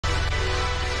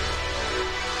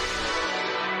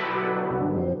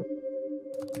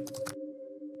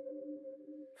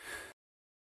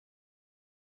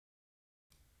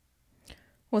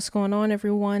What's going on,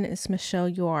 everyone? It's Michelle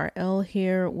URL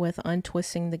here with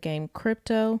Untwisting the Game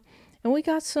Crypto. And we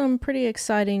got some pretty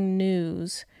exciting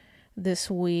news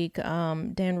this week.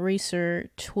 Dan Reeser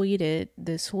tweeted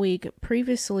this week,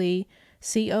 previously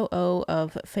COO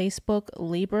of Facebook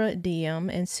Libra Diem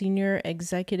and senior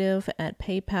executive at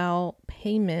PayPal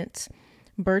Payments,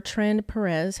 Bertrand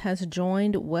Perez has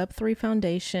joined Web3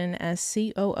 Foundation as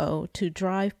COO to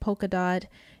drive Polkadot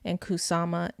and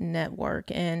Kusama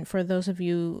network. And for those of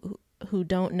you who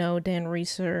don't know, Dan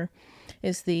Reeser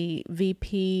is the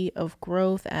VP of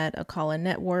growth at Acala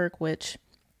Network, which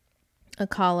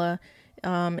Acala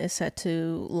is set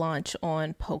to launch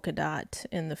on Polkadot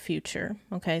in the future.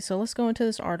 Okay, so let's go into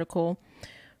this article.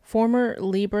 Former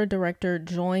Libra director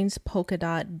joins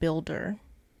Polkadot builder.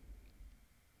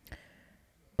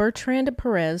 Bertrand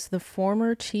Perez, the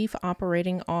former chief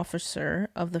operating officer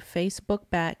of the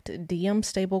Facebook-backed Diem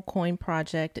stablecoin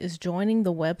project, is joining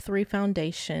the Web3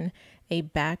 Foundation, a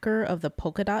backer of the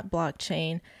Polkadot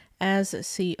blockchain, as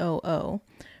COO.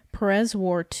 Perez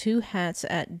wore two hats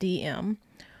at Diem,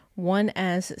 one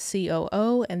as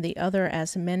COO and the other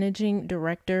as managing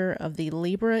director of the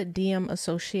Libra Diem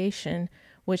Association,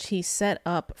 which he set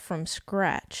up from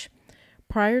scratch.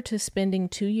 Prior to spending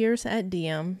 2 years at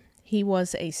Diem, he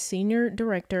was a senior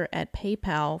director at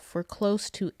PayPal for close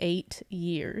to 8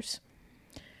 years.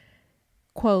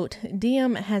 Quote,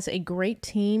 Diem has a great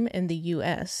team in the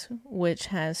U.S., which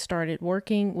has started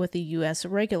working with the U.S.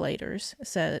 regulators,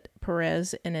 said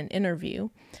Perez in an interview.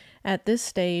 At this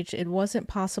stage, it wasn't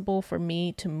possible for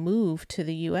me to move to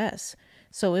the U.S.,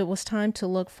 so it was time to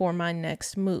look for my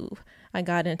next move. I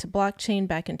got into blockchain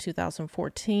back in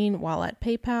 2014 while at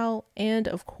PayPal, and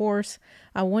of course,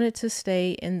 I wanted to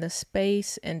stay in the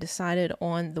space and decided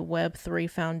on the Web3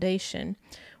 Foundation,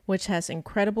 which has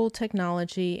incredible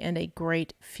technology and a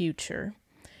great future.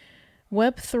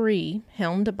 Web3,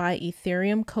 helmed by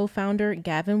Ethereum co-founder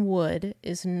Gavin Wood,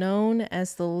 is known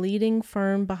as the leading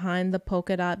firm behind the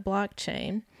Polkadot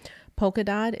blockchain.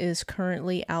 Polkadot is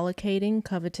currently allocating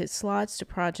coveted slots to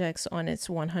projects on its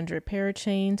 100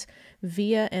 parachains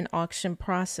via an auction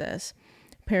process.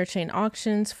 Parachain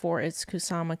auctions for its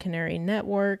Kusama Canary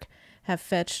network have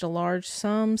fetched large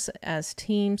sums as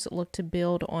teams look to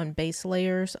build on base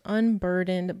layers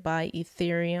unburdened by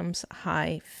Ethereum's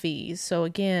high fees. So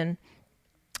again,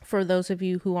 for those of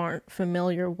you who aren't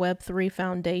familiar, Web3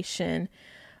 Foundation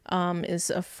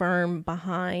is a firm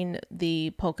behind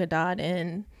the Polkadot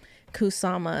and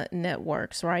Kusama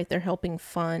networks, right? They're helping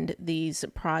fund these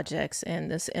projects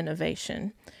and this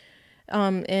innovation.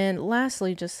 And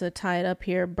lastly, just to tie it up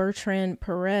here, Bertrand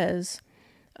Perez,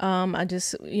 I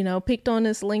just, picked on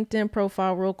his LinkedIn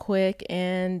profile real quick,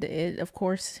 and it, of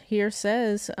course, here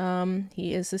says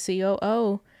he is the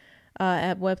COO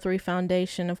at Web3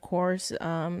 Foundation, of course,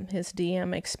 his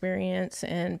Diem experience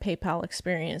and PayPal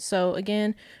experience. So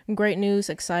again, great news,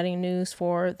 exciting news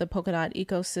for the Polkadot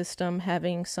ecosystem,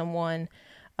 having someone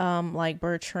like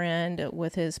Bertrand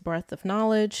with his breadth of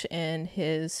knowledge and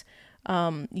his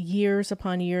years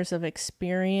upon years of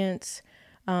experience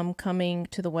coming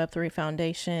to the Web3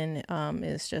 Foundation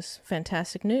is just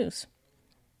fantastic news.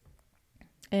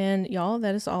 And y'all,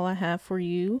 that is all I have for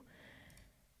you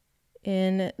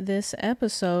in this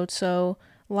episode. So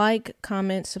like,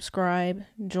 comment, subscribe,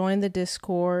 join the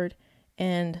Discord,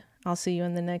 and I'll see you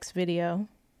in the next video.